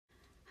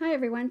Hi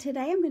everyone,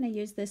 today I'm going to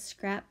use this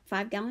scrap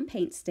 5-gallon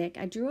paint stick.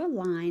 I drew a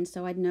line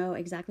so I'd know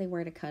exactly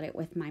where to cut it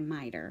with my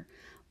miter.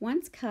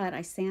 Once cut,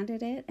 I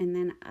sanded it and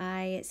then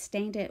I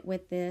stained it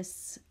with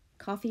this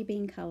coffee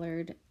bean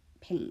colored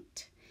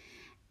paint.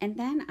 And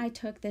then I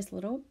took this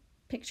little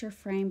picture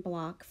frame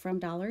block from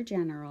Dollar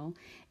General.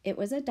 It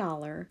was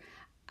 $1.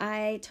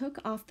 I took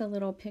off the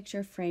little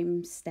picture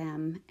frame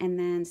stem and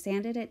then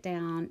sanded it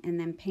down and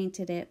then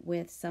painted it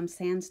with some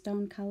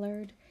sandstone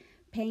colored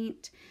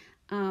paint.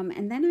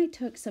 And then I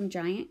took some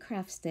giant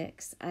craft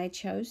sticks. I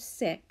chose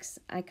 6.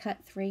 I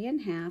cut 3 in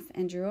half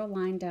and drew a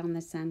line down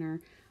the center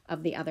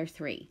of the other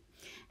 3.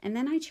 And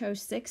then I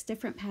chose 6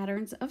 different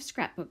patterns of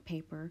scrapbook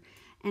paper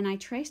and I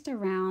traced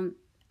around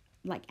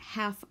like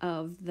half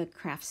of the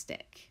craft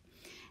stick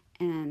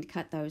and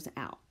cut those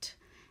out.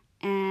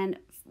 And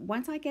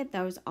once I get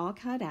those all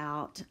cut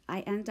out,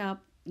 I end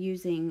up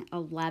using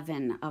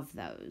 11 of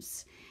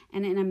those.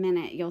 And in a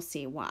minute, you'll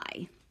see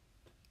why.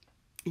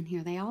 And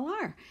here they all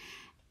are.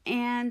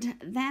 And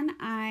then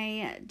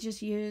I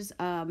just use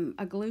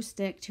a glue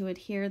stick to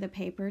adhere the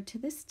paper to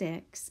the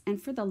sticks. And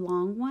for the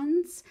long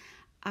ones,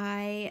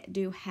 I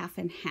do half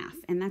and half.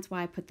 And that's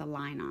why I put the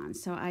line on.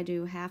 So I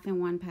do half in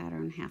one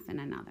pattern, half in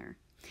another.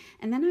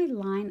 And then I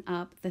line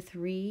up the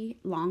 3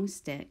 long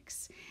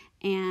sticks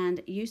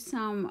and use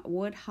some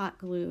wood hot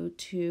glue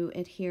to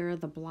adhere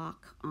the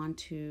block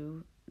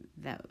onto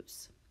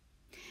those.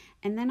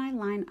 And then I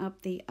line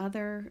up the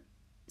other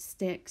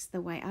sticks the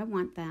way I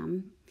want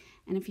them.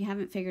 And if you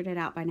haven't figured it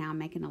out by now, I'm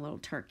making a little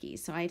turkey.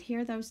 So I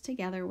adhere those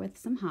together with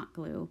some hot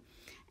glue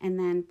and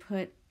then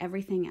put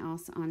everything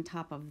else on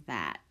top of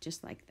that,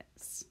 just like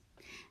this.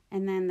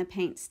 And then the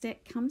paint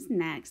stick comes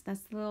next.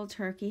 That's the little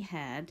turkey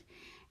head.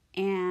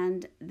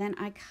 And then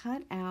I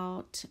cut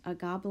out a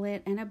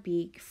goblet and a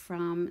beak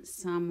from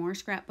some more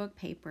scrapbook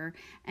paper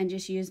and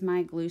just use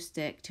my glue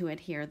stick to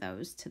adhere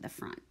those to the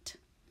front.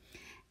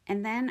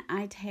 And then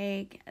I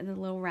take the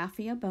little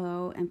raffia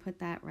bow and put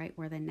that right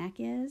where the neck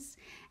is.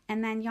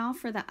 And then y'all,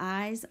 for the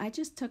eyes, I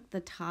just took the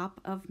top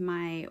of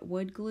my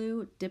wood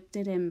glue, dipped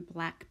it in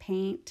black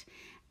paint,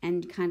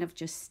 and kind of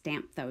just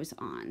stamped those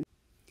on.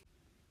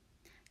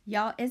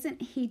 Y'all,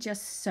 isn't he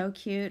just so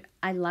cute?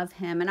 I love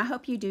him, and I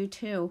hope you do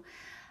too.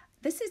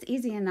 This is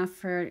easy enough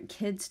for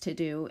kids to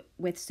do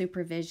with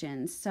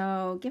supervision,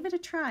 so give it a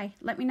try.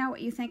 Let me know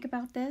what you think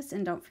about this,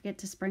 and don't forget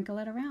to sprinkle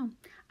it around.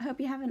 I hope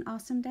you have an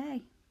awesome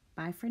day.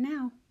 Bye for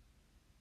now.